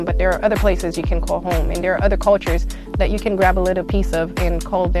But there are other places you can call home, and there are other cultures that you can grab a little piece of and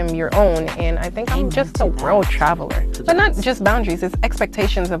call them your own. And I think I'm just a world traveler. But not just boundaries, it's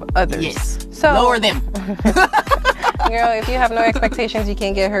expectations of others. Yes. So lower them. Girl, if you have no expectations, you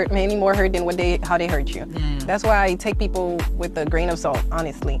can't get hurt any more hurt than how they hurt you. Yeah. That's why I take people with a grain of salt,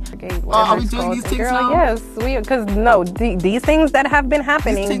 honestly. Okay, are we doing these things girl, now? Yes, because no, these things that have been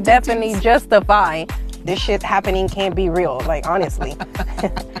happening definitely justify this shit happening can't be real, like, honestly.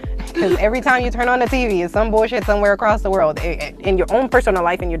 Because every time you turn on the TV, it's some bullshit somewhere across the world. In your own personal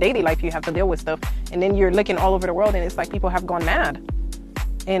life, in your daily life, you have to deal with stuff. And then you're looking all over the world, and it's like people have gone mad.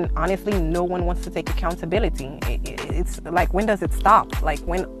 And honestly, no one wants to take accountability. It's like, when does it stop? Like,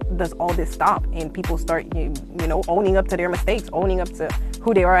 when does all this stop? And people start, owning up to their mistakes, owning up to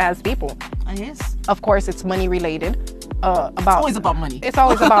who they are as people. Yes. Of course, it's money related. It's always about money. It's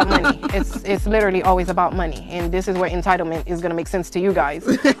always about money. It's literally always about money. And this is where entitlement is going to make sense to you guys.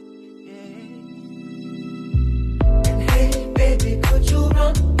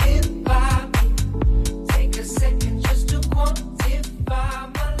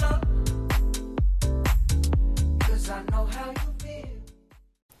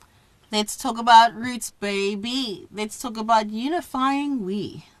 Let's talk about roots, baby. Let's talk about unifying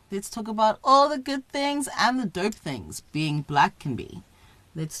we. Let's talk about all the good things and the dope things being black can be.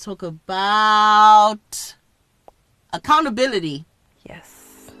 Let's talk about accountability.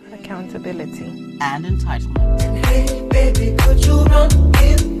 Yes, accountability. And entitlement. Hey, baby, could you run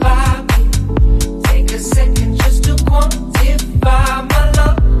it by me? Take a second just to quantify my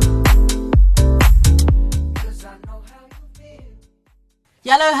love. 'Cause I know how you feel.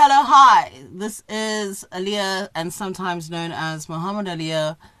 Hello, hello, hi. This is Aliyah, and sometimes known as Muhammad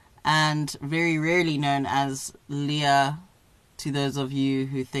Aliyah, and very rarely known as Leah to those of you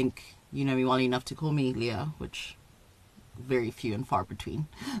who think you know me well enough to call me Leah, which very few and far between.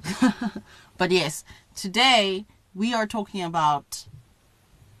 But yes, today we are talking about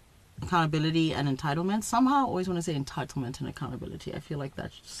accountability and entitlement. Somehow I always want to say entitlement and accountability. I feel like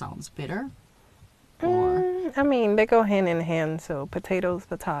that sounds better. I mean, they go hand in hand, so potatoes.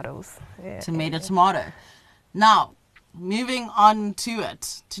 Yeah. Tomato. Now, moving on to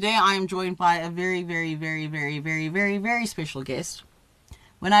it. Today I am joined by a very, very, very, very, very, very, very special guest.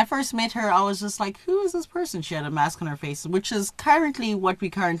 When I first met her, I was just like, who is this person? She had a mask on her face, which is currently what we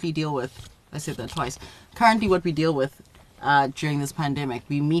deal with. I said that twice. Currently what we deal with during this pandemic.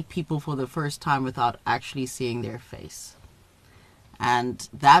 We meet people for the first time without actually seeing their face. And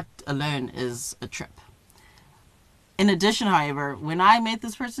that alone is a trip. In addition, however, when I met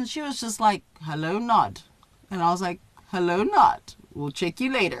this person, she was just like, hello, nod. And I was like, hello, nod. We'll check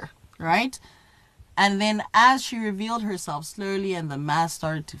you later, right? And then as she revealed herself slowly and the mask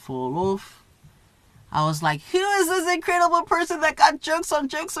started to fall off, I was like, who is this incredible person that got jokes on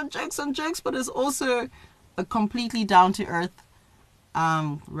jokes on jokes on jokes, but is also a completely down-to-earth,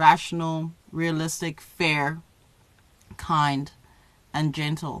 rational, realistic, fair, kind, and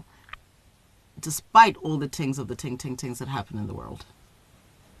gentle, despite all the tings of the tings that happen in the world.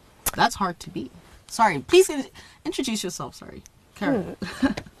 That's hard to be. Sorry, please introduce yourself. Sorry, Karen.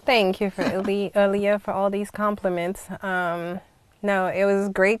 Thank you for Aliyah for all these compliments. No, it was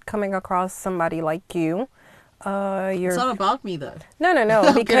great coming across somebody like you. It's not about me though.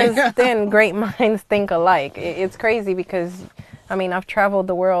 No, because then great minds think alike. It's crazy because, I mean, I've traveled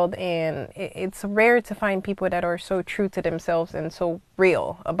the world, and it's rare to find people that are so true to themselves and so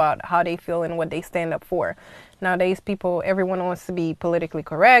real about how they feel and what they stand up for. Nowadays, everyone wants to be politically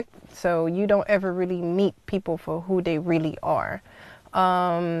correct, so you don't ever really meet people for who they really are.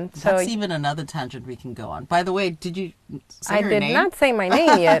 That's even another tangent we can go on. By the way, did you say her name? I did not say my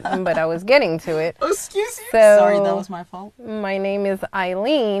name yet, but I was getting to it. Oh, excuse me. So, sorry, that was my fault. My name is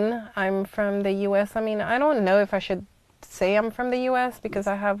Eileen. I'm from the U.S. I mean, I don't know if I should say I'm from the U.S. because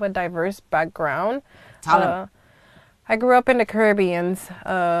I have a diverse background. I grew up in the Caribbean,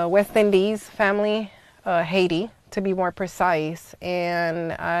 West Indies family, Haiti to be more precise,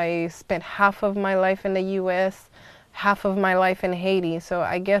 and I spent half of my life in the U.S., half of my life in Haiti, so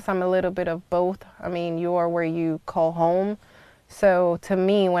I guess I'm a little bit of both. I mean, you are where you call home. So to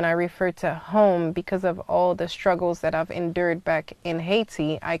me, when I refer to home, because of all the struggles that I've endured back in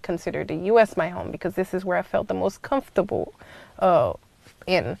Haiti, I consider the U.S. my home because this is where I felt the most comfortable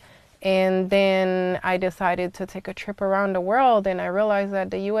in. And then I decided to take a trip around the world, and I realized that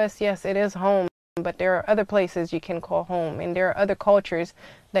the U.S., yes, it is home. But there are other places you can call home, and there are other cultures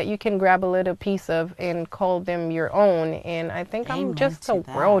that you can grab a little piece of and call them your own. And I think I'm Amen just to a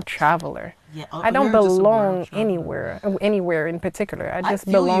that. world traveler. Yeah, I don't you're just a world belong traveler. anywhere in particular. I just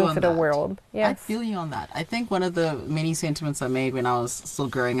feel you belong on to the that. world. I Yes. feel you on that. I think one of the many sentiments I made when I was still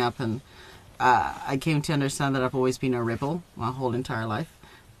growing up, and I came to understand that I've always been a rebel my whole entire life.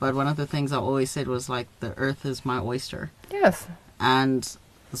 But one of the things I always said was like, the earth is my oyster. Yes. And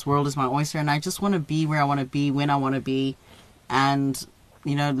this world is my oyster, and I just want to be where I want to be, when I want to be, and,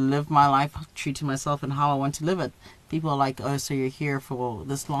 you know, live my life true to myself and how I want to live it. People are like, oh, so you're here for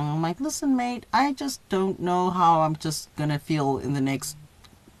this long. I'm like, listen, mate, I just don't know how I'm just going to feel in the next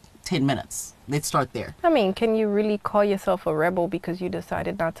 10 minutes. Let's start there. I mean, can you really call yourself a rebel because you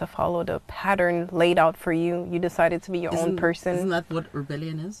decided not to follow the pattern laid out for you? You decided to be your own person? Isn't that what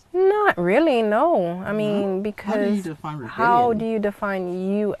rebellion is? Not really, no. I mean, because How do you define rebellion? how do you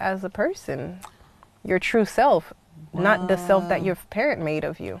define you as a person? Your true self, not the self that your parent made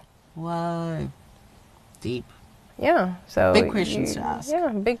of you. Why? Deep. Yeah, so Big questions to ask. Yeah,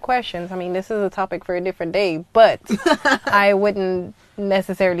 big questions. I mean, this is a topic for a different day, but I wouldn't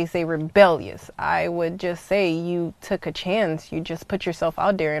necessarily say rebellious. I would just say you took a chance. You just put yourself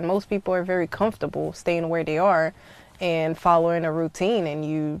out there, and most people are very comfortable staying where they are and following a routine, and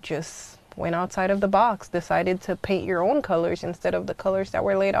you just went outside of the box, decided to paint your own colors instead of the colors that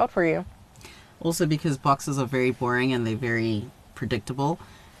were laid out for you. Also because boxes are very boring and they're very predictable,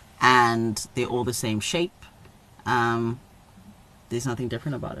 and they're all the same shape. There's nothing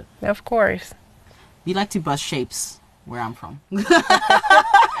different about it. Of course. We like to bust shapes where I'm from.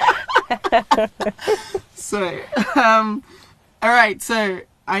 So, all right. So,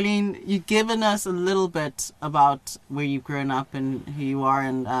 Eileen, you've given us a little bit about where you've grown up and who you are,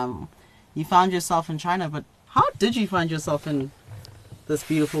 and you found yourself in China. But how did you find yourself in this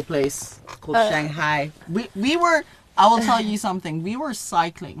beautiful place called Shanghai? We were. I will tell you something. We were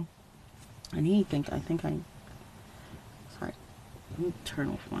cycling. I think I. Sorry. Let me turn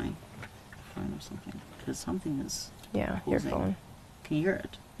off my phone or something, because something is. Yeah, your causing- phone. Can you hear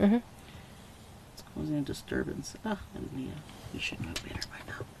it? Mm-hmm. It's causing a disturbance. You should know better by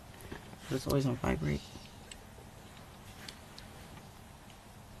now. But it's always on vibrate.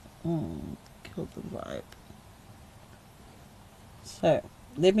 Killed the vibe. So,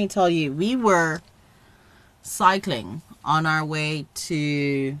 let me tell you, we were cycling on our way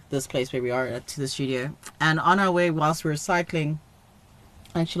to this place where we are, to the studio. And on our way, whilst we were cycling,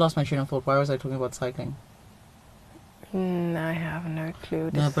 I actually lost my train of thought. Why was I talking about cycling? I have no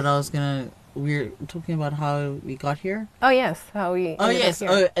clue. No, but we're talking about how we got here. Oh, yes. How we. Oh, ended up yes. here.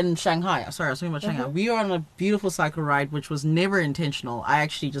 Oh, in Shanghai. Sorry, I was talking about Shanghai. We were on a beautiful cycle ride, which was never intentional. I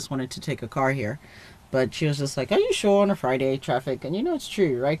actually just wanted to take a car here. But she was just like, are you sure on a Friday traffic? And you know, it's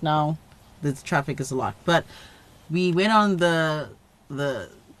true. Right now, the traffic is a lot. But we went on the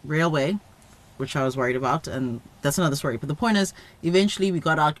railway, which I was worried about. And that's another story. But the point is, eventually we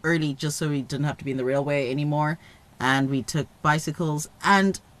got out early just so we didn't have to be in the railway anymore. And we took bicycles.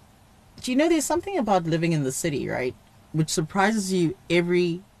 And do you know, there's something about living in the city, right? Which surprises you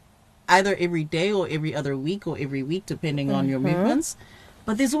either every day or every other week or every week, depending on your movements.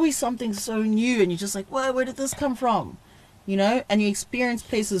 But there's always something so new, and you're just like, whoa, where did this come from? You know? And you experience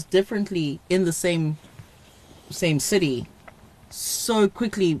places differently in the same city so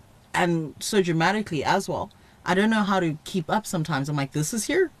quickly and so dramatically as well. I don't know how to keep up sometimes. I'm like, this is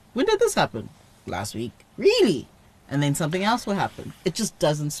here? When did this happen? Last week. Really? And then something else will happen. It just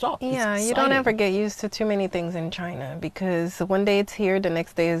doesn't stop. Yeah, It's you don't exciting. ever get used to too many things in China, because one day it's here, the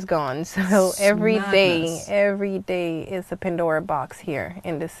next day is gone. So every madness. day is a Pandora box here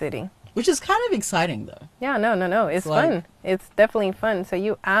in the city. Which is kind of exciting, though. Yeah, no. It's like- fun. It's definitely fun. So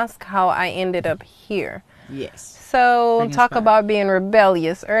you ask how I ended up here. Yes. So Bring us talk back. about being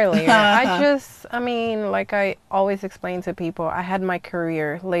rebellious earlier. I mean, like I always explain to people, I had my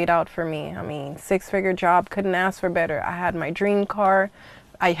career laid out for me. I mean, 6-figure job, couldn't ask for better. I had my dream car.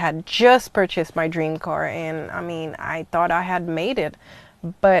 I had just purchased my dream car, and I mean, I thought I had made it.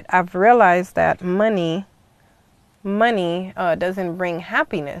 But I've realized that money doesn't bring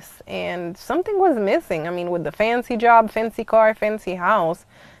happiness, and something was missing. I mean, with the fancy job, fancy car, fancy house,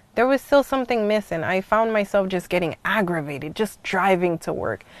 there was still something missing. I found myself just getting aggravated, just driving to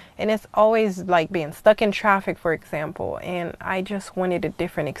work. And it's always like being stuck in traffic, for example. And I just wanted a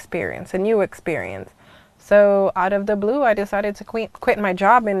different experience, a new experience. So out of the blue, I decided to quit my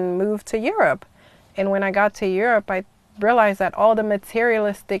job and move to Europe. And when I got to Europe, I realized that all the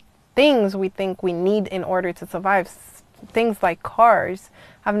materialistic things we think we need in order to survive, things like cars.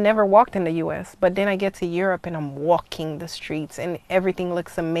 I've never walked in the US, but then I get to Europe and I'm walking the streets and everything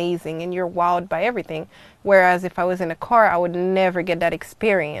looks amazing and you're wowed by everything. Whereas if I was in a car, I would never get that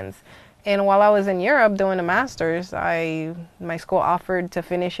experience. And while I was in Europe doing a master's, my school offered to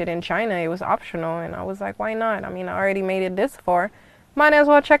finish it in China. It was optional, and I was like, why not? I mean, I already made it this far. Might as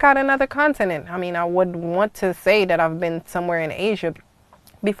well check out another continent. I mean, I would want to say that I've been somewhere in Asia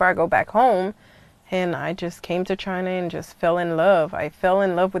before I go back home. And I just came to China and just fell in love. I fell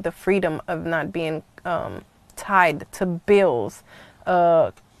in love with the freedom of not being tied to bills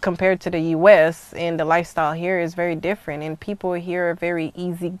compared to the US, and the lifestyle here is very different, and people here are very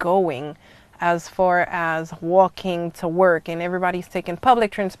easygoing as far as walking to work, and everybody's taking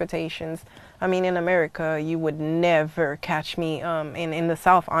public transportations. I mean, in America, you would never catch me in the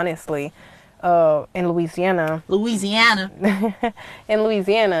South, honestly. In Louisiana. In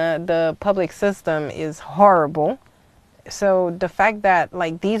Louisiana, the public system is horrible. So the fact that,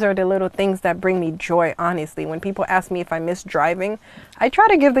 like, these are the little things that bring me joy, honestly. When people ask me if I miss driving, I tried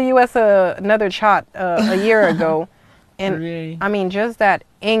to give the U.S. another shot a year ago. And really? I mean, just that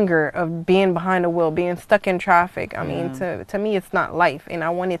anger of being behind the wheel, being stuck in traffic. I mean, to me, it's not life, and I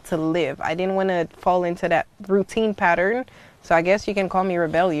wanted to live. I didn't want to fall into that routine pattern. So I guess you can call me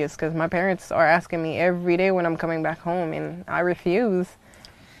rebellious, because my parents are asking me every day when I'm coming back home, and I refuse.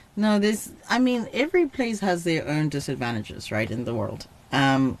 No, every place has their own disadvantages, right, in the world.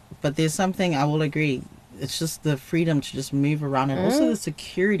 But there's something, I will agree, it's just the freedom to just move around, and also the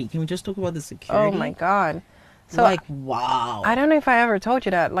security. Can we just talk about the security? Oh my God. So like, wow. I don't know if I ever told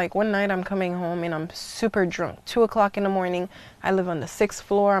you that. Like, one night I'm coming home and I'm super drunk. 2 o'clock in the morning. I live on the 6th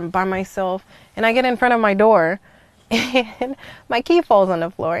floor. I'm by myself. And I get in front of my door and my key falls on the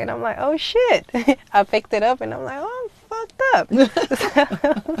floor. And I'm like, oh shit. I picked it up and I'm like, oh, I'm fucked up.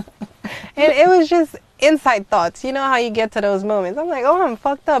 And it was just inside thoughts. You know how you get to those moments. I'm like, oh, I'm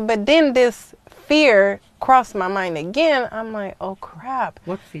fucked up. But then this fear crossed my mind again. I'm like, oh crap.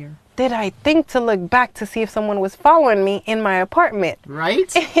 What fear? Did I think to look back to see if someone was following me in my apartment?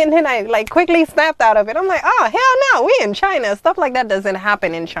 Right. And then I like quickly snapped out of it. I'm like, oh, hell no, we in China. Stuff like that doesn't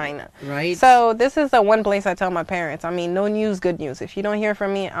happen in China. Right. So this is the one place I tell my parents, I mean, no news, good news. If you don't hear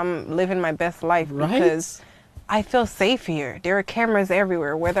from me, I'm living my best life. Right. Because I feel safe here. There are cameras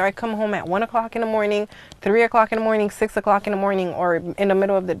everywhere. Whether I come home at 1 o'clock in the morning, 3 o'clock in the morning, 6 o'clock in the morning, or in the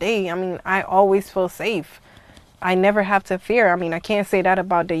middle of the day, I mean, I always feel safe. I never have to fear. I mean, I can't say that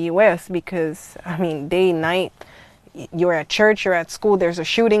about the U.S. because, I mean, day, night, you're at church, you're at school, there's a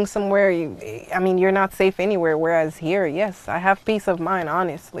shooting somewhere. You're not safe anywhere. Whereas here, yes, I have peace of mind,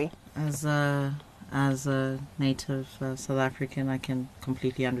 honestly. As a native South African, I can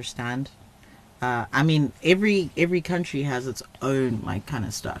completely understand. Every country has its own, like, kind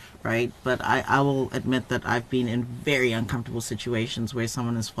of stuff, right? But I will admit that I've been in very uncomfortable situations where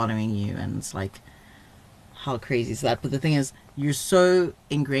someone is following you, and it's like, how crazy is that? But the thing is, you're so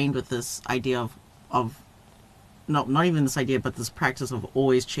ingrained with this idea of not even this idea, but this practice of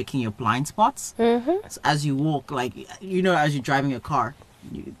always checking your blind spots. Mm-hmm. So as you walk, like, as you're driving a car,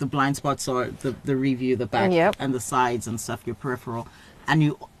 the blind spots are the rear view, the back, and the sides and stuff, your peripheral,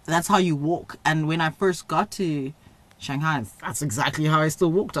 and that's how you walk. And when I first got to Shanghai, that's exactly how I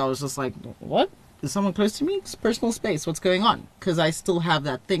still walked. I was just like, what? Is someone close to me? It's personal space. What's going on? Because I still have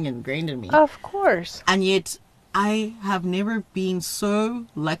that thing ingrained in me. Of course. And yet, I have never been so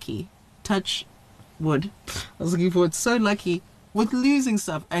lucky. Touch wood. I was looking for it. So lucky with losing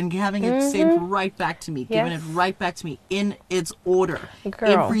stuff and having it sent right back to me. Giving it right back to me in its order.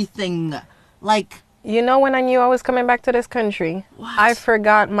 Girl. Everything. Like. You know when I knew I was coming back to this country? What? I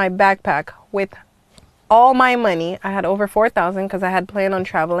forgot my backpack with all my money. I had over 4,000 because I had planned on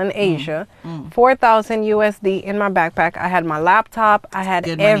travel in Asia. 4,000 USD in my backpack. I had my laptop. I had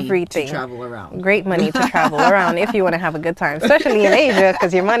everything. To travel around. Great money to travel around if you want to have a good time, especially in Asia,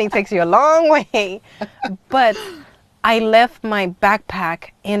 because your money takes you a long way. But I left my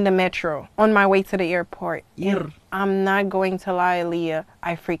backpack in the metro on my way to the airport. I'm not going to lie, Leah.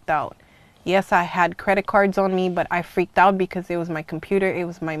 I freaked out. Yes, I had credit cards on me, but I freaked out because it was my computer. It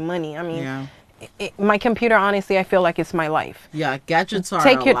was my money. I mean, my computer, honestly, I feel like it's my life. Yeah, gadgets are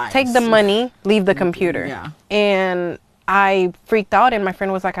our lives. Take the money, leave the computer. Yeah. And I freaked out, and my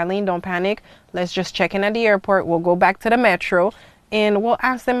friend was like, Eileen, don't panic. Let's just check in at the airport. We'll go back to the metro, and we'll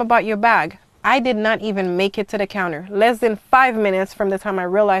ask them about your bag. I did not even make it to the counter. Less than 5 minutes from the time I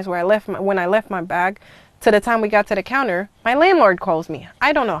realized when I left my bag to the time we got to the counter, my landlord calls me.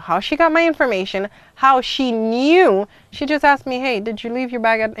 I don't know how she got my information, how she knew. She just asked me, hey, did you leave your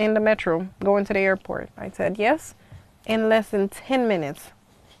bag in the metro going to the airport? I said, yes. In less than 10 minutes,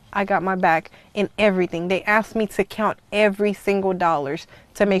 I got my back in everything. They asked me to count every single dollars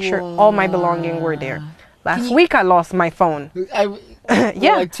to make sure all my belongings were there. Last week I lost my phone.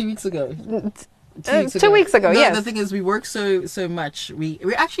 Yeah. Like 2 weeks ago. 2 weeks ago, No, yes. the thing is, we work so much.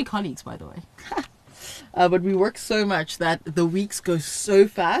 We're actually colleagues, by the way. But we work so much that the weeks go so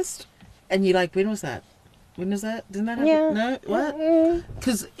fast. And you're like, when was that? When was that? Didn't that happen? Yeah. No? What?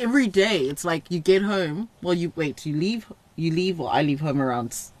 Because every day, it's like you get home. Well, you leave. Well, I leave home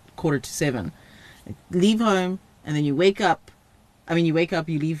around 6:45. Leave home, and then you wake up. You wake up,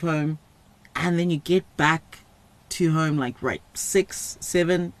 you leave home, and then you get back to home like 6,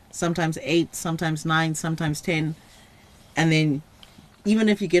 7, sometimes 8, sometimes 9, sometimes 10. And then even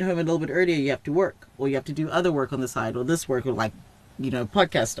if you get home a little bit earlier, you have to work, or you have to do other work on the side, or this work, or like,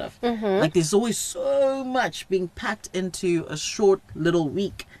 podcast stuff. Like there's always so much being packed into a short little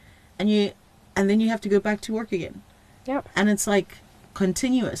week, and then you have to go back to work again. Yep. And it's like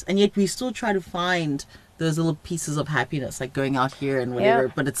continuous, and yet we still try to find those little pieces of happiness, like going out here and whatever.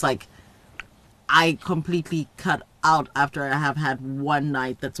 Yep. But it's like I completely cut out after I have had one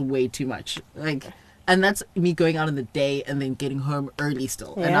night that's way too much. Like, and that's me going out in the day and then getting home early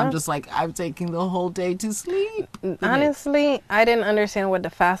still. And I'm just like, I'm taking the whole day to sleep. Honestly, I didn't understand what the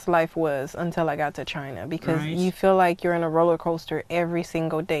fast life was until I got to China, because you feel like you're in a roller coaster every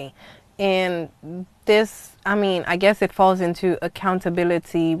single day. And this, I guess it falls into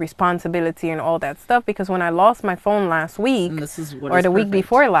accountability, responsibility, and all that stuff, because when I lost my phone last week, or the week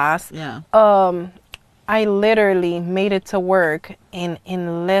before last, I literally made it to work, and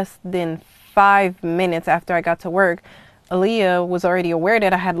in less than 5 minutes after I got to work, Aaliyah was already aware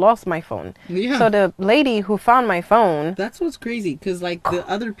that I had lost my phone. Yeah. So the lady who found my phone... That's what's crazy, because like the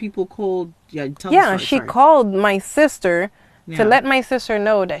other people called... She called my sister to let my sister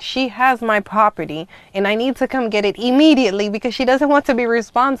know that she has my property and I need to come get it immediately, because she doesn't want to be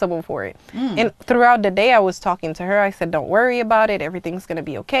responsible for it. And throughout the day I was talking to her. I said, don't worry about it. Everything's going to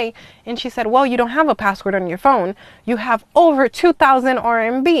be okay. And she said, well, you don't have a password on your phone. You have over 2,000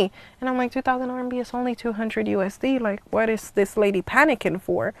 RMB. And I'm like, 2,000 RMB is only 200 USD. Like, what is this lady panicking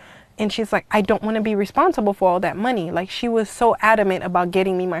for? And she's like, I don't want to be responsible for all that money. Like, she was so adamant about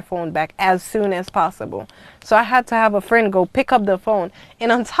getting me my phone back as soon as possible. So I had to have a friend go pick up the phone.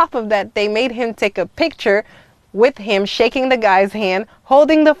 And on top of that, they made him take a picture with him shaking the guy's hand,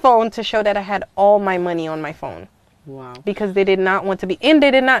 holding the phone to show that I had all my money on my phone. Wow. Because they did not want to be, and they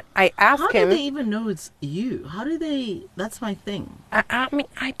did not, I asked him. How do they even know it's you? How do they, that's my thing.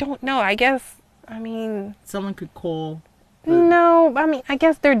 I don't know. I guess, someone could call. No, I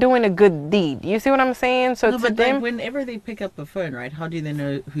guess they're doing a good deed. You see what I'm saying? So to them, whenever they pick up the phone, right? How do they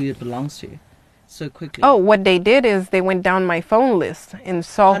know who it belongs to so quickly? Oh, what they did is they went down my phone list and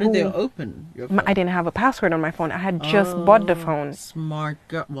saw How did they open your phone? I didn't have a password on my phone. I had just bought the phone. Smart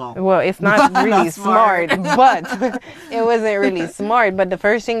girl. Well, it's not really smart, but it wasn't really smart. But the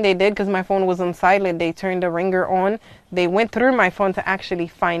first thing they did, because my phone was on silent, they turned the ringer on. They went through my phone to actually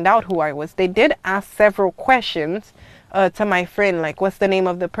find out who I was. They did ask several questions to my friend, like, what's the name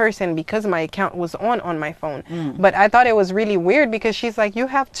of the person, because my account was on my phone. But I thought it was really weird, because she's like, you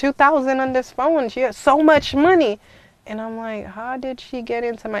have 2,000 on this phone. She has so much money. And I'm like, how did she get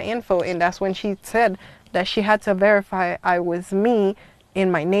into my info? And that's when she said that she had to verify I was me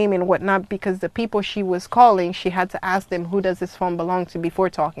in my name and whatnot, because the people she was calling, she had to ask them, who does this phone belong to, before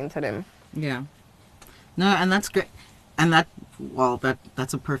talking to them. Yeah. No, and that's great. And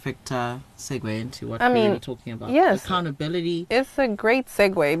that's a perfect segue into what we were talking about. Yes. Accountability. It's a great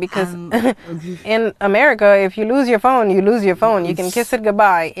segue, because in America, if you lose your phone, you lose your phone. You can kiss it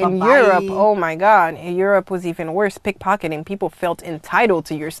goodbye. In Europe, oh my God, in Europe was even worse. Pickpocketing. People felt entitled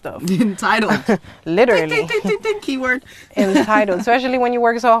to your stuff. Entitled. Literally. Keyword. Entitled. Especially when you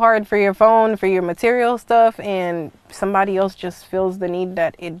work so hard for your phone, for your material stuff, and somebody else just feels the need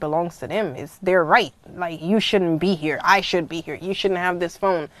that it belongs to them. It's their right. Like, you shouldn't be here. I should be here. You shouldn't have this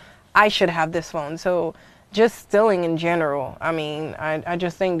phone. I should have this phone. So just stealing in general, I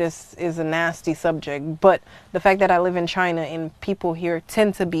just think this is a nasty subject. But the fact that I live in China and people here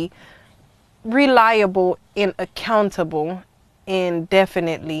tend to be reliable and accountable and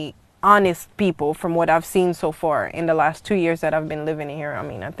definitely honest people, from what I've seen so far in the last 2 years that I've been living here,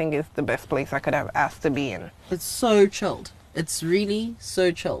 I think it's the best place I could have asked to be in. It's so chilled. It's really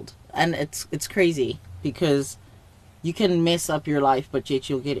so chilled. And it's crazy, because you can mess up your life, but yet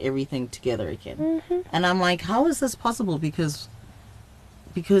you'll get everything together again. And I'm like, how is this possible? Because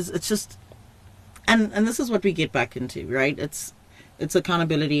it's just, and this is what we get back into, right? It's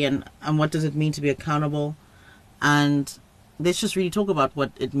accountability, and what does it mean to be accountable? And let's just really talk about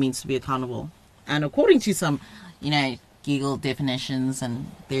what it means to be accountable. And according to some, Google definitions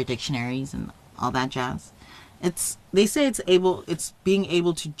and their dictionaries and all that jazz. They say it's being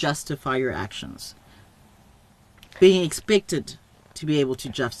able to justify your actions. Being expected to be able to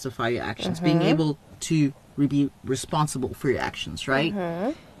justify your actions. Being able to be responsible for your actions,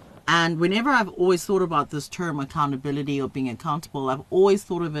 right? And whenever I've always thought about this term accountability or being accountable, I've always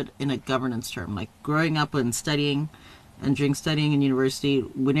thought of it in a governance term. Like growing up and studying and during studying in university,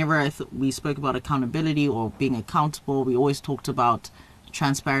 whenever we spoke about accountability or being accountable, we always talked about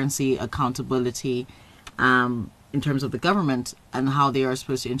transparency, accountability, in terms of the government and how they are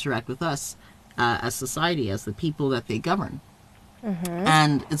supposed to interact with us as society, as the people that they govern.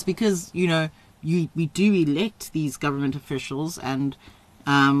 And it's because, you know, we do elect these government officials, and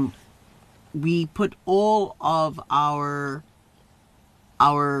we put all of our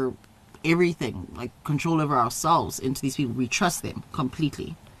everything, like control over ourselves, into these people. We trust them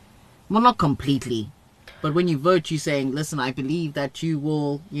completely. Well, not completely, but when you vote, you're saying, listen, I believe that you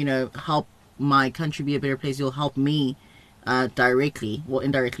will, you know, help my country be a better place. You'll help me directly, well,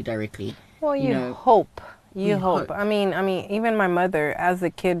 indirectly, directly. Well, you know, hope. You hope. I mean, even my mother, as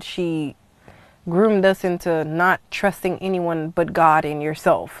a kid, she groomed us into not trusting anyone but God and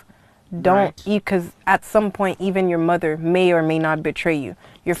yourself. Don't, because at some point, even your mother may or may not betray you.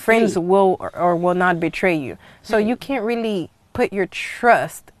 Your friends will or will not betray you. So you can't really put your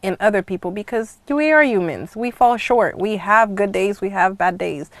trust in other people, because we are humans. We fall short. We have good days. We have bad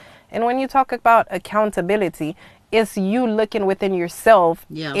days. And when you talk about accountability, it's you looking within yourself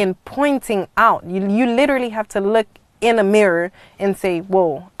and pointing out. You literally have to look in a mirror and say,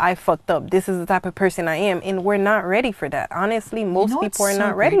 whoa, I fucked up. This is the type of person I am. And we're not ready for that. Honestly, most people are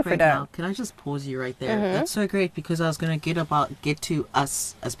not ready for that. Now, can I just pause you right there? That's so great, because I was going to get to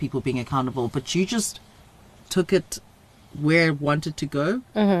us as people being accountable, but you just took it where it wanted to go.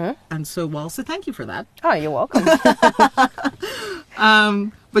 And so well, so thank you for that. Oh, you're welcome.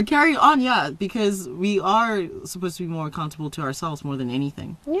 But carry on, because we are supposed to be more accountable to ourselves more than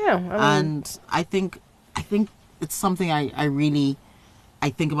anything. Yeah. And I think it's something I really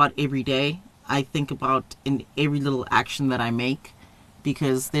think about every day. I think about in every little action that I make,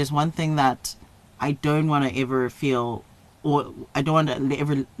 because there's one thing that I don't want to ever feel, or I don't want to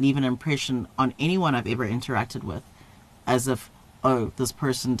ever leave an impression on anyone I've ever interacted with as if, oh, this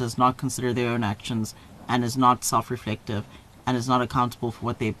person does not consider their own actions and is not self-reflective and is not accountable for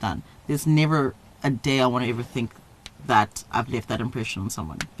what they've done. There's never a day I want to ever think that I've left that impression on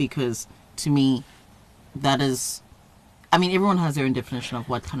someone, because to me, that is, I mean, everyone has their own definition of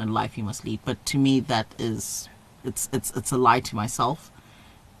what kind of life you must lead, but to me, that is, it's a lie to myself.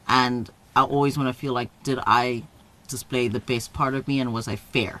 And I always want to feel like, did I display the best part of me, and was I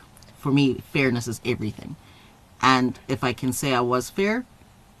fair? For me, fairness is everything. And if I can say I was fair,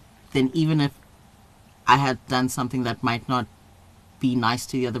 then even if I had done something that might not be nice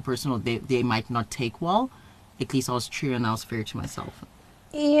to the other person, or they might not take well, at least I was true and I was fair to myself.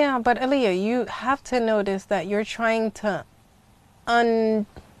 Yeah, but Aaliyah, you have to notice that you're trying to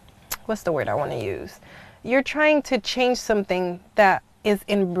what's the word I want to use? You're trying to change something that is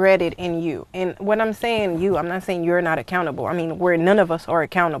embedded in you. And when I'm saying you, I'm not saying you're not accountable. I mean, none of us are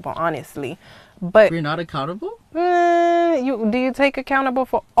accountable, honestly. But we're not accountable? Do you take accountable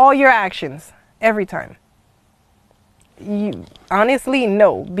for all your actions every time? You honestly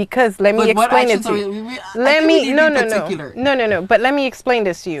no, because let me explain it to you. No. But let me explain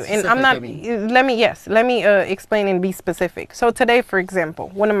this to you. And I'm not. Let me explain and be specific. So today, for example,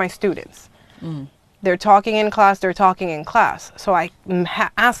 one of my students, they're talking in class. So I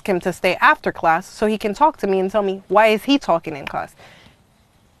ask him to stay after class so he can talk to me and tell me why is he talking in class.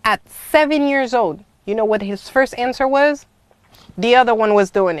 At 7 years old, you know what his first answer was? The other one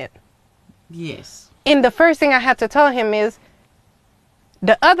was doing it. Yes. And the first thing I had to tell him is,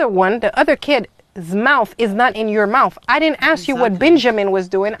 the other kid's mouth is not in your mouth. I didn't ask you what Benjamin was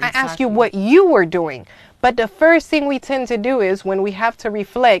doing. I asked you what you were doing. But the first thing we tend to do is, when we have to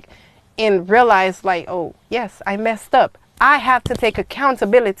reflect and realize, like, oh, yes, I messed up. I have to take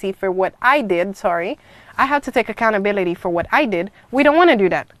accountability for what I did. I have to take accountability for what I did. We don't want to do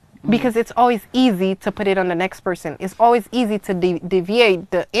that. Because it's always easy to put it on the next person. It's always easy to deviate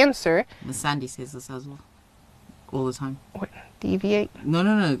the answer. Miss Sandy says this as well, all the time. What, deviate?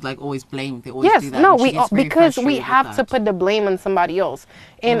 No. Like always blame. They always do that. Because we have to put the blame on somebody else.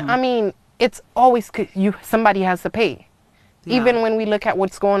 And I mean, it's always somebody has to pay. Yeah. Even when we look at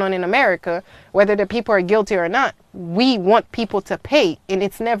what's going on in America, whether the people are guilty or not, we want people to pay, and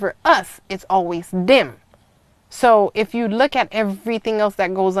it's never us. It's always them. So if you look at everything else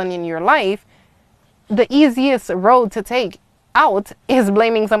that goes on in your life, the easiest road to take out is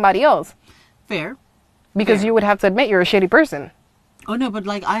blaming somebody else. Fair. because Fair. you would have to admit you're a shitty person. Oh no, but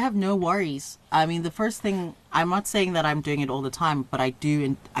like I have no worries. I mean, the first thing, I'm not saying that I'm doing it all the time, but I do,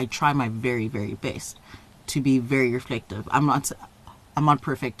 and I try my very, very best to be very reflective. I'm not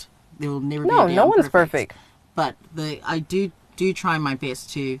perfect. There will never be a day No I'm one's perfect. But I do try my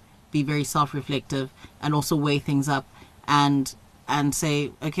best to be very self-reflective and also weigh things up and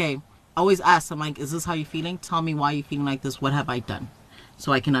say, okay, I always ask, I'm like, is this how you're feeling? Tell me why you're feeling like this. What have I done?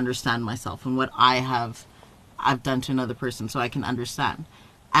 So I can understand myself and what I've done to another person, so I can understand.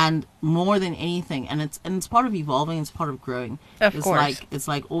 And more than anything, and it's part of evolving, it's part of growing. Of course. It's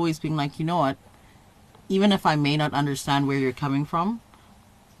like always being like, you know what? Even if I may not understand where you're coming from,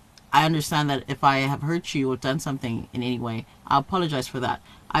 I understand that if I have hurt you or done something in any way, I apologize for that.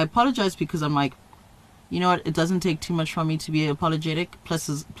 I apologize because I'm like, you know what? It doesn't take too much from me to be apologetic.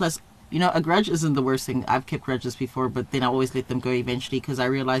 Plus, you know, a grudge isn't the worst thing. I've kept grudges before, but then I always let them go eventually because I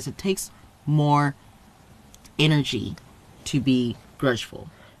realize it takes more energy to be grudgeful.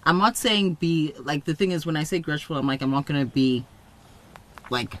 I'm not saying be like, the thing is, when I say grudgeful, I'm like, I'm not gonna be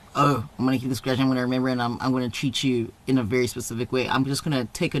like, oh, I'm gonna keep this grudge, I'm gonna remember, and I'm gonna treat you in a very specific way. I'm just gonna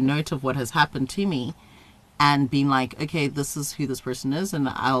take a note of what has happened to me and being like, okay, this is who this person is, and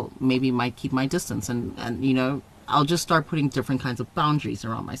I'll might keep my distance, and you know, I'll just start putting different kinds of boundaries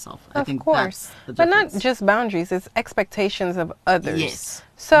around myself. I think course. that's the But not difference. just boundaries, it's expectations of others. Yes.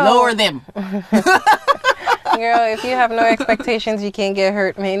 So Lower them. girl, if you have no expectations, you can't get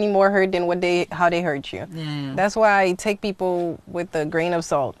hurt any more hurt than how they hurt you. Yeah. That's why I take people with a grain of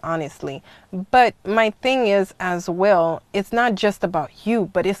salt, honestly. But my thing is, as well, it's not just about you,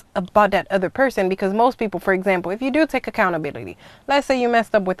 but it's about that other person. Because most people, for example, if you do take accountability, let's say you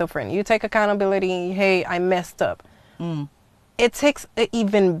messed up with a friend, you take accountability, hey, I messed up. It takes an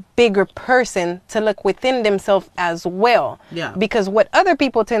even bigger person to look within themselves as well. Yeah. Because what other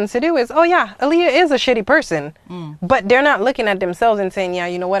people tend to do is, oh yeah, Aaliyah is a shitty person. But they're not looking at themselves and saying, yeah,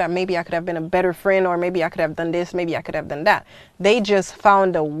 you know what, maybe I could have been a better friend, or maybe I could have done this, maybe I could have done that. They just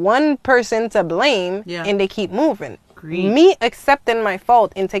found the one person to blame, Yeah. and they keep moving. Agreed. Me accepting my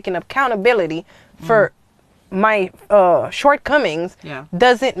fault and taking accountability for my shortcomings Yeah.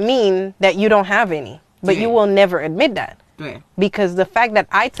 doesn't mean that you don't have any. But Yeah. you will never admit that. Yeah. Because the fact that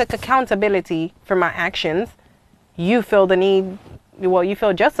I took accountability for my actions, you feel the need, well, you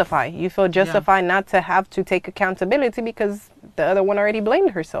feel justified. You feel justified not to have to take accountability because the other one already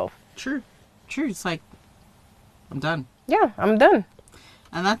blamed herself. True. It's like, I'm done. Yeah, I'm done.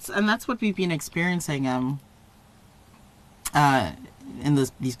 And that's what we've been experiencing in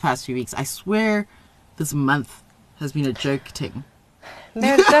these past few weeks. I swear this month has been a joke thing.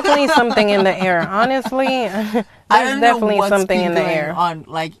 There's definitely something in the air. Honestly, there's I don't definitely know what's something been in the going air. on.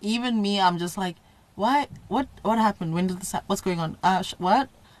 Like, even me, I'm just like, what happened? When did this what's going on? What?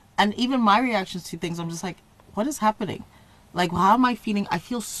 And even my reactions to things, I'm just like, what is happening? Like, how am I feeling? I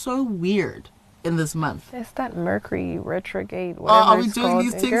feel so weird in this month. It's that Mercury retrograde. Whatever Are we it's doing called.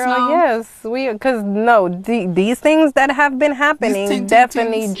 these things Girl, now? yes, because these things that have been happening ting, ting,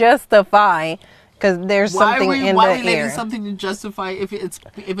 definitely tings. justify. Because there's Why something in are the we letting air. something to justify if it's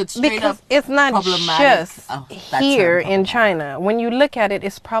straight Because up it's not problematic? just Oh, that here term, in China. When you look at it,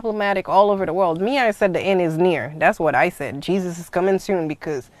 it's problematic all over the world. I said the end is near. That's what I said. Jesus is coming soon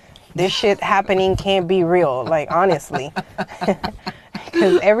because this shit happening can't be real. Like, honestly.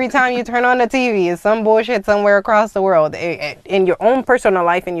 Because every time you turn on the TV, it's some bullshit somewhere across the world. In your own personal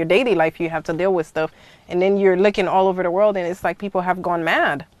life, in your daily life, you have to deal with stuff. And then you're looking all over the world and it's like people have gone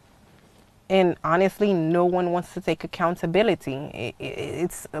mad. And honestly, no one wants to take accountability.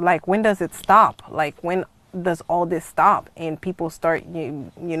 It's like, when does it stop? Like, when does all this stop? And people start,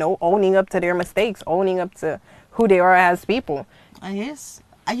 you know, owning up to their mistakes, owning up to who they are as people. Yes.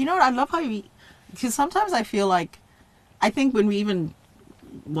 You know what? I love how because sometimes I feel like, I think when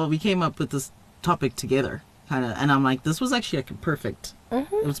we came up with this topic together, kind of, and I'm like, this was actually like perfect.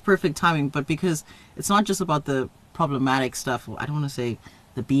 It was perfect timing, but because it's not just about the problematic stuff. I don't want to say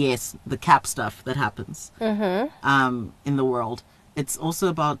the BS, the cap stuff that happens in the world. It's also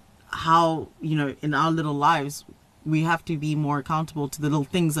about how, you know, in our little lives, we have to be more accountable to the little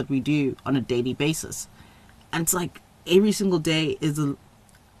things that we do on a daily basis. And it's like every single day is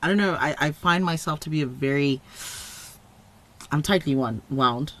I don't know, I find myself to be I'm tightly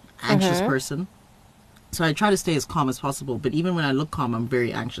wound, anxious person. So I try to stay as calm as possible. But even when I look calm, I'm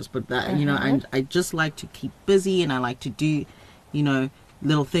very anxious. But that, you know, I just like to keep busy, and I like to do, you know,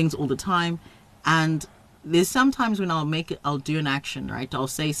 little things all the time. And there's sometimes when I'll do an action, right? I'll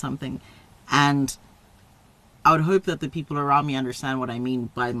say something, and I would hope that the people around me understand what I mean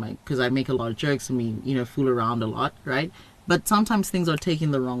by because I make a lot of jokes and we, you know, fool around a lot, right? But sometimes things are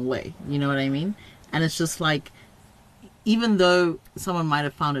taken the wrong way, you know what I mean? And it's just like, even though someone might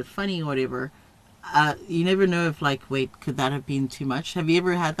have found it funny or whatever, you never know if like, wait, could that have been too much? Have you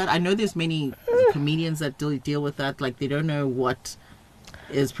ever had that? I know there's many comedians that deal with that. Like, they don't know what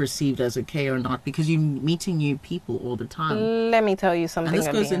is perceived as okay or not, because you're meeting new people all the time. Let me tell you something. And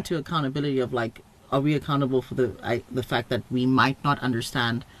this goes into accountability of like, are we accountable for the fact that we might not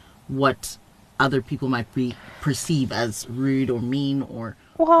understand what other people might perceive as rude or mean or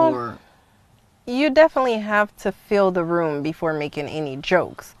you definitely have to fill the room before making any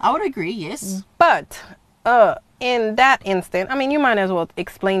jokes. I would agree, yes. But in that instant, I mean, you might as well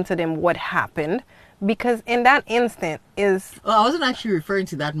explain to them what happened, because in that instant is... Well, I wasn't actually referring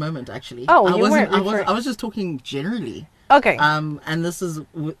to that moment, actually. Oh, I was just talking generally. Okay. And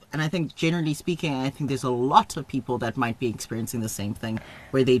I think generally speaking, I think there's a lot of people that might be experiencing the same thing,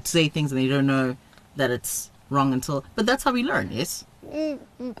 where they say things and they don't know that it's wrong but that's how we learn, yes?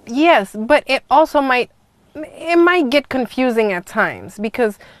 Yes, but it also might get confusing at times,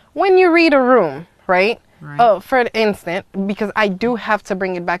 because when you read a room, right? For instance, because I do have to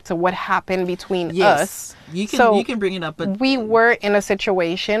bring it back to what happened between us. You can bring it up, but we were in a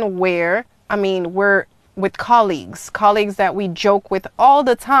situation where, I mean, we're with colleagues that we joke with all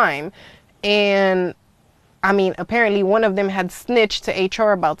the time, and I mean, apparently one of them had snitched to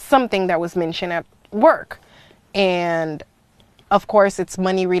HR about something that was mentioned at work, and of course it's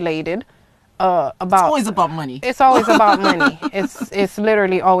money related. It's always about money. It's always about money. It's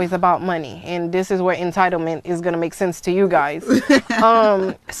literally always about money, and this is where entitlement is gonna make sense to you guys.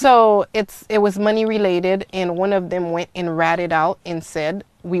 So it was money related, and one of them went and ratted out and said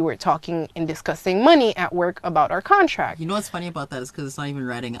we were talking and discussing money at work about our contract. You know what's funny about that is because it's not even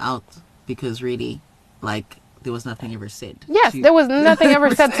ratting out, because really, like, there was nothing ever said. Yes, there was nothing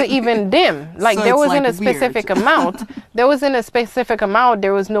ever said to even them. Like, so there wasn't a specific amount. There wasn't a specific amount.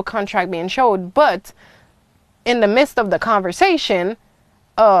 There was no contract being showed. But in the midst of the conversation,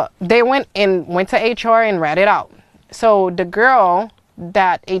 they went to HR and ratted out. So the girl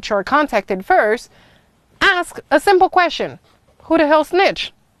that HR contacted first asked a simple question: who the hell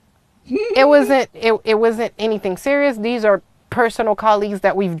snitched? It wasn't anything serious. These are personal colleagues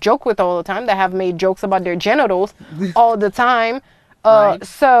that we've joked with all the time, that have made jokes about their genitals all the time. Right.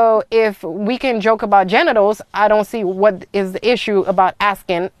 So if we can joke about genitals, I don't see what is the issue about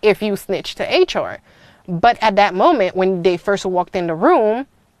asking if you snitched to HR. But at that moment, when they first walked in the room,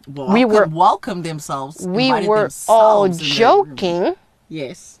 we were all joking.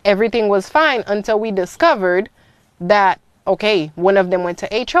 Yes. Everything was fine until we discovered that, okay, one of them went to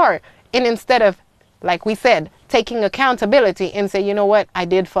HR. And instead of, like we said, taking accountability and say, you know what, I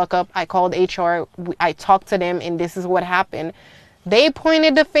did fuck up, I called HR, I talked to them, and this is what happened, they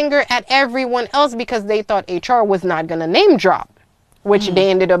pointed the finger at everyone else because they thought HR was not going to name drop, which they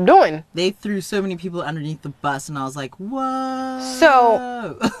ended up doing. They threw so many people underneath the bus, and I was like, whoa.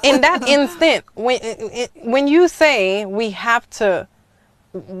 So in that instant, when you say we have to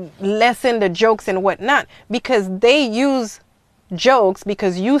lessen the jokes and whatnot, because they use jokes,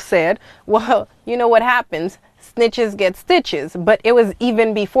 because you said, well, you know what happens, snitches get stitches, but it was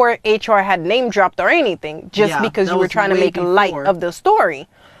even before HR had name dropped or anything, just because you were trying to make light of the story,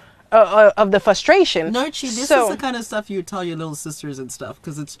 of the frustration. No, this is the kind of stuff you tell your little sisters and stuff,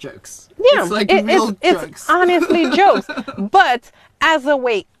 because it's jokes. Yeah, it's like real jokes. It's honestly jokes. But as a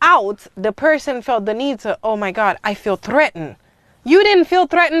way out, the person felt the need to, oh my God, I feel threatened. You didn't feel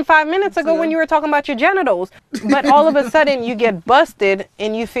threatened 5 minutes ago when you were talking about your genitals, but all of a sudden you get busted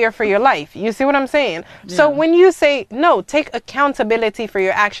and you fear for your life. You see what I'm saying? Yeah. So when you say, no, take accountability for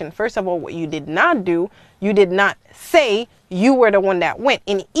your action. First of all, what you did not do, you did not say you were the one that went.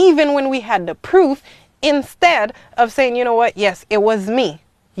 And even when we had the proof, instead of saying, you know what, yes, it was me,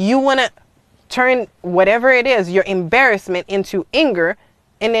 you want to turn whatever it is, your embarrassment, into anger.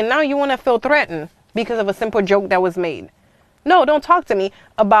 And then now you want to feel threatened because of a simple joke that was made. No, don't talk to me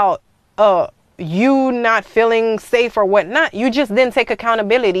about you not feeling safe or whatnot. You just didn't take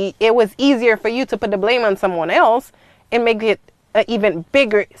accountability. It was easier for you to put the blame on someone else and make it an even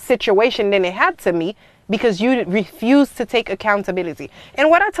bigger situation than it had to be, because you refused to take accountability. And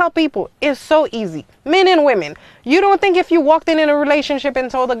what I tell people is so easy. Men and women, you don't think if you walked in a relationship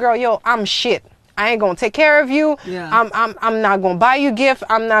and told a girl, yo, I'm shit, I ain't gonna take care of you. Yeah. I'm not gonna buy you gifts.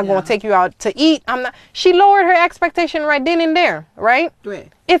 I'm not gonna take you out to eat. She lowered her expectation right then and there, right?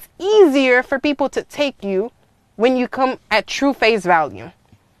 Right. It's easier for people to take you when you come at true face value.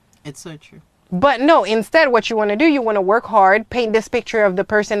 It's so true. But no, instead what you want to do, you want to work hard, paint this picture of the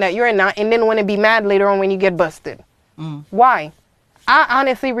person that you're not, and then want to be mad later on when you get busted. Why? I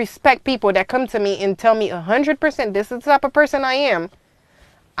honestly respect people that come to me and tell me 100% this is the type of person I am.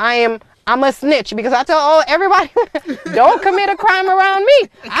 I'm a snitch because I tell everybody, don't commit a crime around me.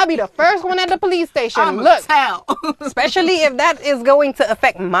 I'll be the first one at the police station. Look, especially if that is going to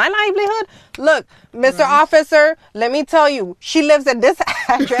affect my livelihood. Look, Mr. Officer, let me tell you, she lives at this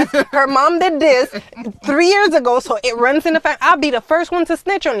address. Her mom did this 3 years ago, so it runs in the fact. I'll be the first one to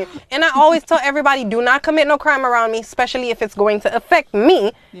snitch on you. And I always tell everybody, do not commit no crime around me, especially if it's going to affect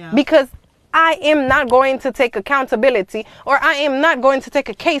me, because I am not going to take accountability, or I am not going to take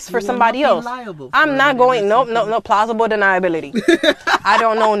a case for somebody else. I'm not going, no, plausible deniability. I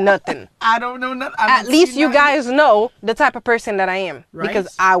don't know nothing. At least you guys know the type of person that I am. Right?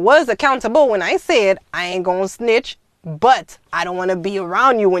 Because I was accountable when I said I ain't going to snitch, but I don't want to be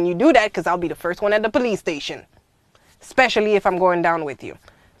around you when you do that because I'll be the first one at the police station, especially if I'm going down with you.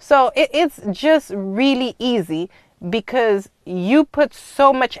 So it's just really easy, because you put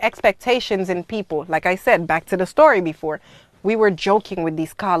so much expectations in people. Like I said, back to the story before, we were joking with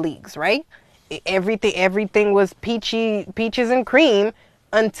these colleagues, right? Everything was peaches and cream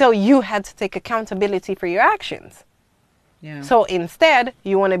until you had to take accountability for your actions. Yeah. So instead,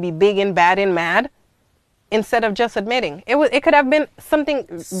 you want to be big and bad and mad instead of just admitting. It could have been something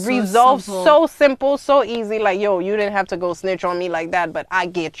resolved so simple, so easy, like, yo, you didn't have to go snitch on me like that, but I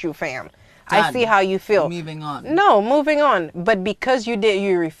get you, fam. I see how you feel. Moving on. No, moving on. But because you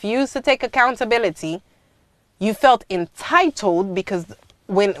refused to take accountability, you felt entitled, because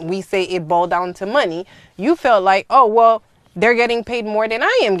when we say it boiled down to money, you felt like, oh, well, they're getting paid more than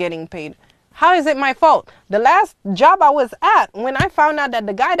I am getting paid. How is it my fault? The last job I was at, when I found out that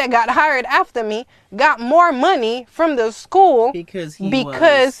the guy that got hired after me got more money from the school because he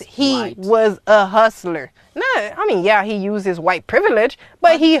was a hustler. Nah, I mean, yeah, he used his white privilege,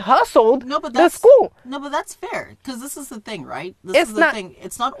 but he hustled the school. No, but that's fair, because this is the thing, right? It's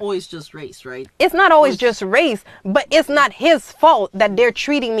not always just race, right? It's not always just race, but it's not his fault that they're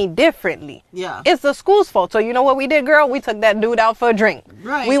treating me differently. Yeah. It's the school's fault. So you know what we did, girl? We took that dude out for a drink.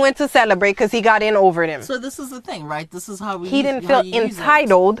 Right. We went to celebrate because he got in over them. So this is the thing, right? This is how he didn't feel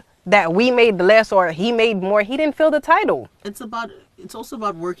entitled that we made less or he made more. He didn't feel the title. It's also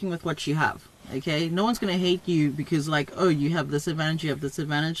about working with what you have. Okay, no one's gonna hate you because, like, oh, you have this advantage, you have this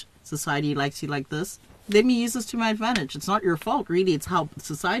advantage. Society likes you like this. Let me use this to my advantage. It's not your fault, really. It's how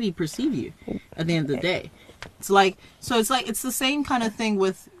society perceive you. At the end of the day, it's the same kind of thing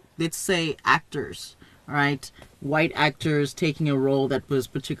with, let's say, actors. All right, white actors taking a role that was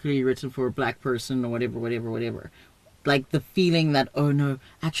particularly written for a black person or whatever. Like the feeling that, oh no,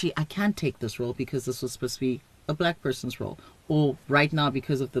 actually I can't take this role because this was supposed to be a black person's role. Or right now,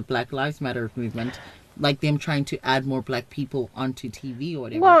 because of the Black Lives Matter movement, like them trying to add more black people onto TV or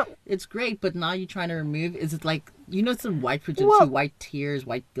whatever. Well, it's great, but now you're trying to remove, is it like, it's a white fragility, white tears,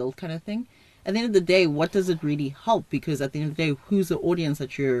 white guilt kind of thing? At the end of the day, what does it really help? Because at the end of the day, who's the audience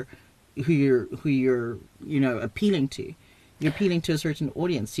that who you're appealing to? You're appealing to a certain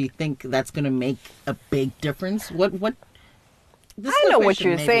audience. Do you think that's going to make a big difference? I know what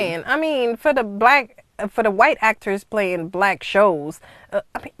you're saying. I mean, for the white actors playing black shows,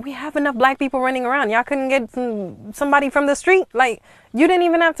 we have enough black people running around. Y'all couldn't get somebody from the street? Like, you didn't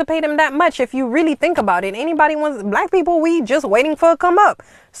even have to pay them that much if you really think about it. Anybody wants black people, we just waiting for a come up.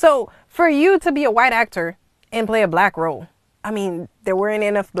 So for you to be a white actor and play a black role, I mean, there weren't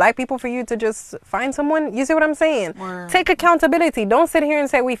enough black people for you to just find someone. You see what I'm saying? Take accountability. Don't sit here and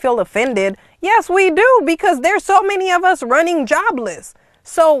say we feel offended. Yes, we do, because there's so many of us running jobless.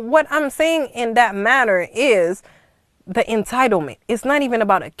 So what I'm saying in that matter is the entitlement. It's not even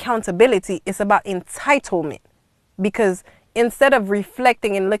about accountability. It's about entitlement. Because instead of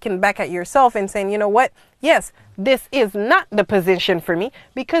reflecting and looking back at yourself and saying, you know what? Yes, this is not the position for me,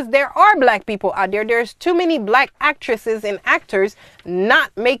 because there are black people out there. There's too many black actresses and actors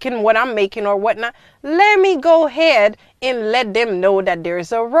not making what I'm making or whatnot. Let me go ahead and let them know that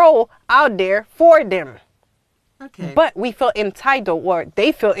there's a role out there for them. Okay. But we feel entitled, or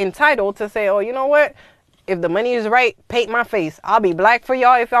they feel entitled to say, oh, you know what? If the money is right, paint my face. I'll be black for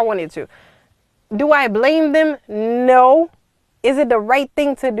y'all if I wanted to. Do I blame them? No. Is it the right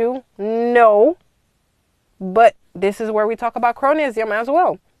thing to do? No. But this is where we talk about cronyism as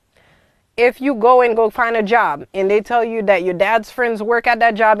well. If you go find a job and they tell you that your dad's friends work at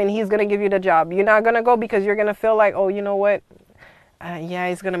that job and he's going to give you the job, you're not going to go because you're going to feel like, oh, you know what? Yeah,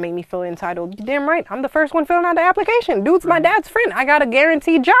 he's going to make me feel entitled. You're damn right. I'm the first one filling out the application. Dude's my dad's friend. I got a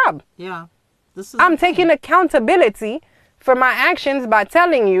guaranteed job. Yeah. I'm taking accountability for my actions by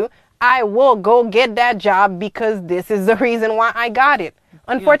telling you I will go get that job because this is the reason why I got it.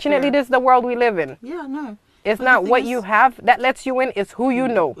 Unfortunately, this is the world we live in. Yeah, no. It's But the not thing what is- you have that lets you in. It's who you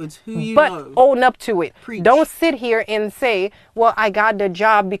know. It's who you but know. own up to it. Preach. Don't sit here and say, well, I got the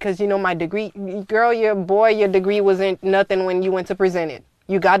job because, my degree. Girl, your degree wasn't nothing when you went to present it.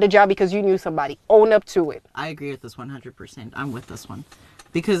 You got the job because you knew somebody. Own up to it. I agree with this 100%. I'm with this one.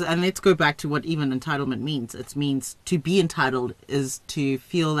 Because, and let's go back to what even entitlement means. It means to be entitled is to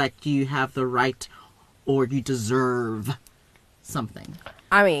feel that you have the right or you deserve something.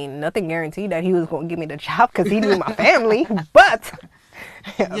 I mean, nothing guaranteed that he was going to give me the job because he knew my family, but...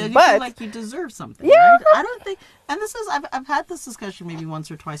 Yeah, you but feel like you deserve something, Yeah. right? I don't think, and this is, I've had this discussion maybe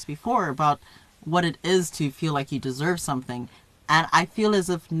once or twice before about what it is to feel like you deserve something. And I feel as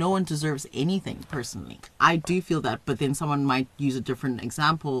if no one deserves anything personally. I do feel that, but then someone might use a different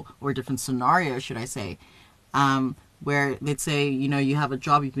example or a different scenario, should I say, where let's say, you have a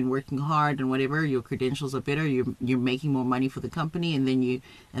job, you've been working hard and whatever, your credentials are better, you're making more money for the company, and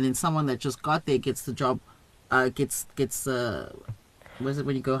then someone that just got there gets the job, gets what is it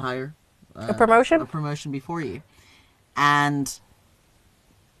when you go higher? a promotion? A promotion before you. And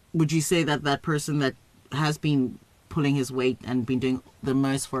would you say that that person that has been pulling his weight and been doing the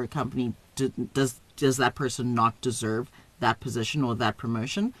most for a company, does that person not deserve that position or that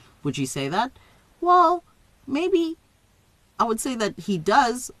promotion? Would you say that? Well, maybe I would say that he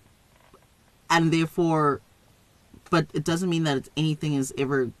does, and therefore, but it doesn't mean that anything is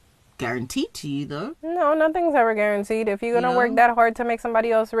ever guaranteed to you, though. No, nothing's ever guaranteed. If you're going to work that hard to make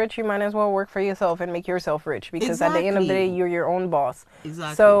somebody else rich, you might as well work for yourself and make yourself rich, because at the end of the day, you're your own boss.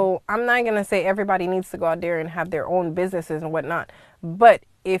 Exactly. So I'm not going to say everybody needs to go out there and have their own businesses and whatnot. But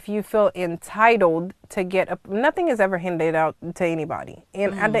if you feel entitled to nothing is ever handed out to anybody.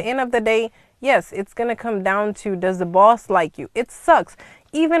 And at the end of the day, yes, it's going to come down to, does the boss like you? It sucks.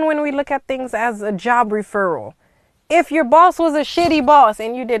 Even when we look at things as a job referral. If your boss was a shitty boss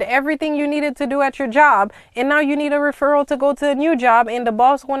and you did everything you needed to do at your job, and now you need a referral to go to a new job and the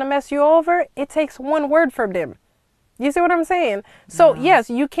boss want to mess you over, it takes one word from them. You see what I'm saying? So yes,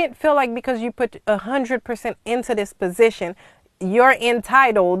 you can't feel like because you put 100% into this position, you're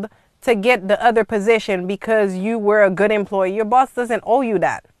entitled to get the other position because you were a good employee. Your boss doesn't owe you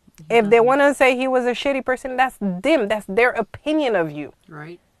that. If they want to say he was a shitty person, that's them. That's their opinion of you.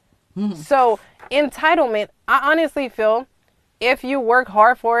 Right. So entitlement, I honestly feel if you work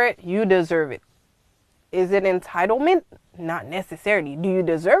hard for it, you deserve it. Is it entitlement? Not necessarily. Do you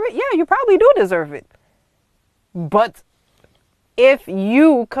deserve it? Yeah, you probably do deserve it. But if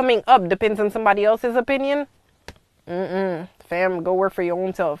you coming up depends on somebody else's opinion, fam, go work for your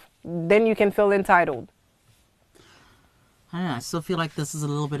own self. Then you can feel entitled. I don't know. I still feel like this is a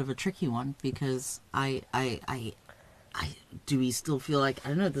little bit of a tricky one because do we still feel like, I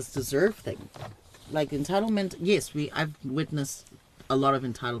don't know, this deserve thing? Like entitlement, yes, I've witnessed a lot of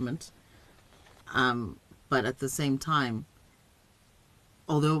entitlement. But at the same time,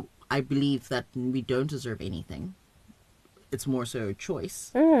 although I believe that we don't deserve anything, it's more so a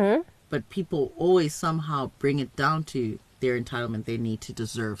choice. Mm-hmm. But people always somehow bring it down to their entitlement. They need to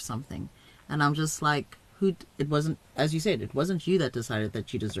deserve something. And I'm just like, it wasn't, as you said, it wasn't you that decided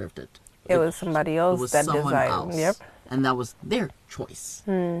that you deserved it. It was somebody else was that someone decided. else. Yep. And that was their choice.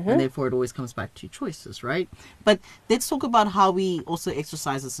 Mm-hmm. And therefore it always comes back to choices, right? But let's talk about how we also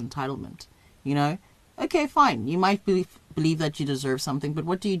exercise this entitlement. Okay, fine. You might believe that you deserve something, but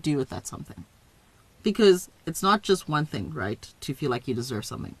what do you do with that something? Because it's not just one thing, right? To feel like you deserve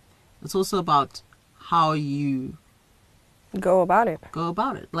something. It's also about how you go about it.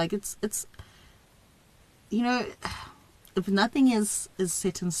 Like it's if nothing is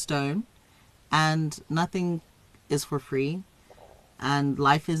set in stone and nothing is for free and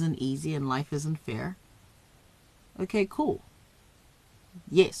life isn't easy and life isn't fair, okay, cool.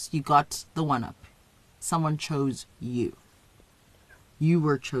 Yes, you got the one up. Someone chose you. You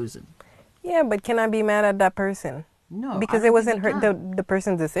were chosen. Yeah, but can I be mad at that person? No, because it wasn't the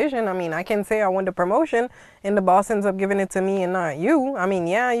person's decision. I mean, I can say I want the promotion and the boss ends up giving it to me and not you. I mean,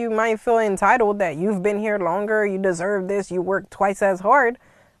 yeah, you might feel entitled that you've been here longer, you deserve this, you work twice as hard.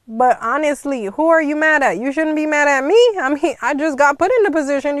 But honestly, who are you mad at? You shouldn't be mad at me. I mean, I just got put in the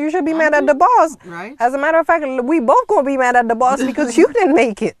position. You should be mad at the boss. Right. As a matter of fact, we both gonna be mad at the boss because you didn't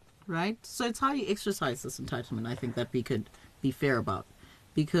make it. Right. So it's how you exercise this entitlement, I think, that we could be fair about.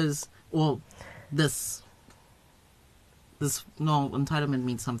 Because, well, entitlement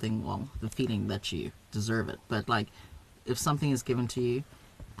means something, well, the feeling that you deserve it. But like, if something is given to you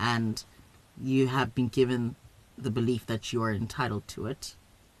and you have been given the belief that you are entitled to it,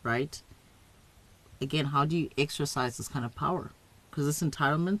 right? Again, how do you exercise this kind of power? Because this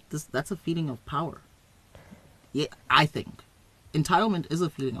entitlement, that's a feeling of power. Yeah, I think. Entitlement is a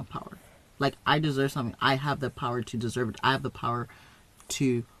feeling of power. Like, I deserve something. I have the power to deserve it. I have the power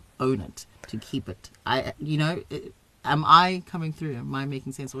to own it, to keep it. Am I coming through? Am I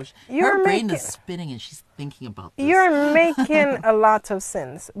making sense? Her brain is spinning and she's thinking about this. You're making a lot of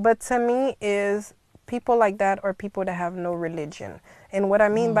sense. But to me is people like that are people that have no religion. And what I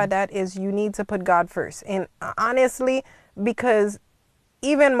mean by that is you need to put God first. And honestly, because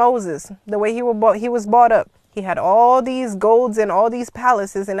even Moses, the way he was brought up, he had all these golds and all these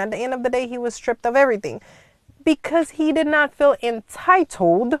palaces. And at the end of the day, he was stripped of everything. Because he did not feel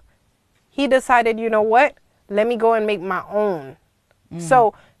entitled, he decided, you know what? Let me go and make my own.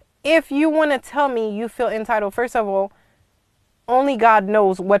 So if you want to tell me you feel entitled, first of all, only God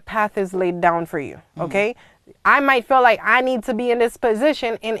knows what path is laid down for you. Okay. I might feel like I need to be in this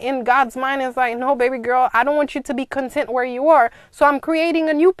position. And in God's mind, it's like, no, baby girl, I don't want you to be content where you are. So I'm creating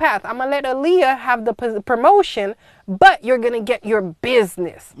a new path. I'm going to let Aaliyah have the promotion, but you're going to get your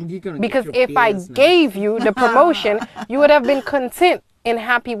business. Because if I gave you the promotion, you would have been content and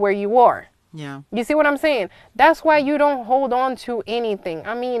happy where you are. Yeah. You see what I'm saying? That's why you don't hold on to anything.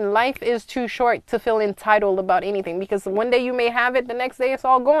 I mean, life is too short to feel entitled about anything, because one day you may have it, the next day it's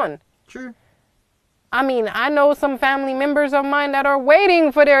all gone. True. I mean, I know some family members of mine that are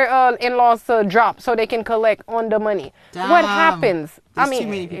waiting for their in-laws to drop so they can collect on the money. Damn. What happens? There's I mean, too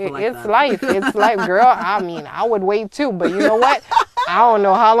many people like it's that. life. It's life, girl. I mean, I would wait too, but you know what? I don't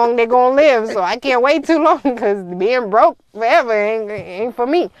know how long they're going to live, so I can't wait too long, because being broke forever ain't for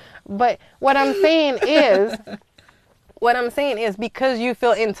me. But what I'm saying is, because you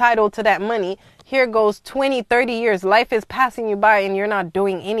feel entitled to that money, here goes 20, 30 years. Life is passing you by and you're not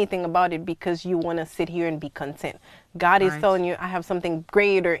doing anything about it because you want to sit here and be content. God is telling you, I have something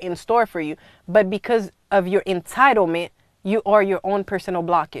greater in store for you. But because of your entitlement, you are your own personal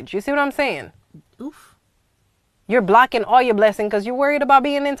blockage. You see what I'm saying? Oof. You're blocking all your blessings because you're worried about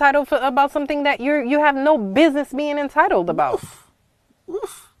being entitled about something that you have no business being entitled about.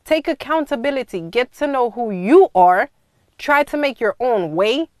 Oof. Take accountability. Get to know who you are. Try to make your own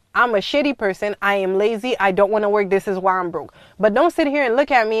way. I'm a shitty person. I am lazy. I don't want to work. This is why I'm broke. But don't sit here and look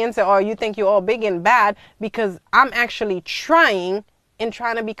at me and say, oh, you think you're all big and bad, because I'm actually trying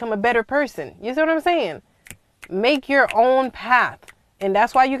to become a better person. You see what I'm saying? Make your own path. And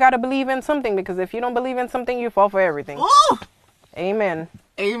that's why you got to believe in something, because if you don't believe in something, you fall for everything. Oh! Amen.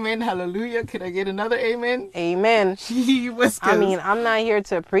 Amen. Hallelujah. Can I get another amen? Amen. I mean, I'm not here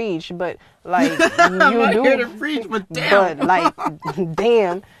to preach, but like I'm not here to preach, but damn. But like,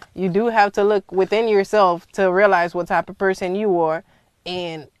 damn, you do have to look within yourself to realize what type of person you are,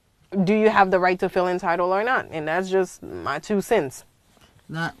 and do you have the right to feel entitled or not? And that's just my 2 cents.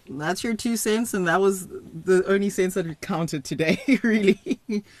 That's your 2 cents, and that was the only sense that counted today, really,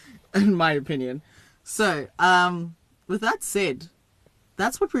 in my opinion. So, with that said,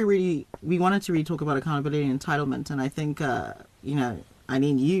 that's what we wanted to really talk about, accountability and entitlement. And I think,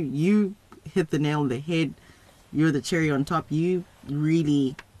 Eileen, you hit the nail on the head. You're the cherry on top. You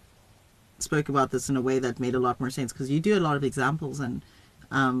really spoke about this in a way that made a lot more sense, because you do a lot of examples and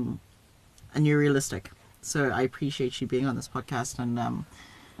you're realistic. So I appreciate you being on this podcast. And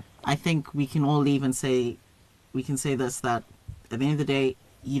I think we can all leave and say this, that at the end of the day,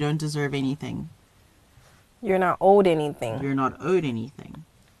 you don't deserve anything. You're not owed anything. You're not owed anything.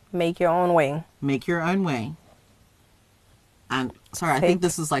 Make your own way. Make your own way. And sorry, I think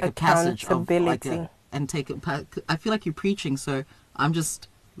this is like a passage of like I feel like you're preaching, so I'm just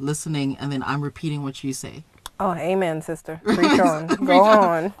listening and then I'm repeating what you say. Oh, amen, sister. Preach on. Go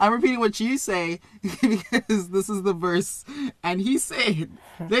on. I'm repeating what you say because this is the verse, and he said,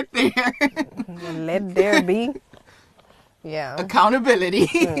 "Let there be." Yeah. Accountability.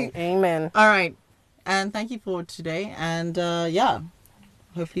 Amen. All right. And thank you for today. And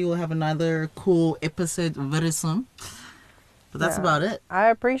hopefully we'll have another cool episode very soon. But that's about it. I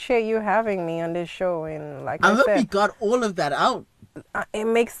appreciate you having me on this show. And like I hope said, we got all of that out. It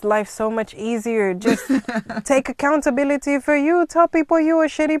makes life so much easier. Just take accountability for you. Tell people you're a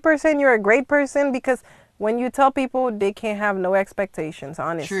shitty person. You're a great person. Because when you tell people, they can't have no expectations,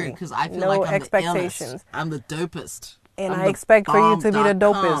 honestly. True, because I feel like I'm expectations. The illest. I'm the dopest. And I expect for you to be the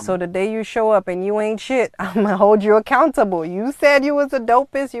dopest. So the day you show up and you ain't shit, I'm going to hold you accountable. You said you was the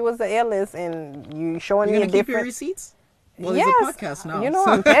dopest, you was the illest, and you showing me a different... You're going to keep your receipts? Well, yes. There's a podcast now. You know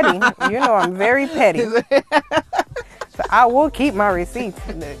I'm petty. You know I'm very petty. So I will keep my receipts.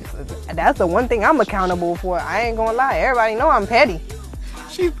 That's the one thing I'm accountable for. I ain't going to lie. Everybody know I'm petty.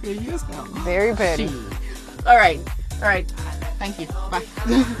 She's petty as hell. Very petty. All right. Thank you. Bye.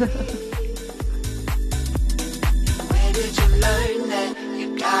 Did you learn that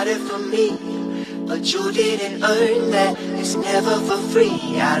you got it from me? but you didn't earn that. It's never for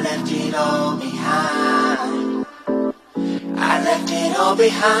free. I left it all behind. I left it all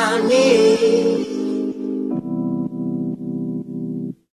behind me.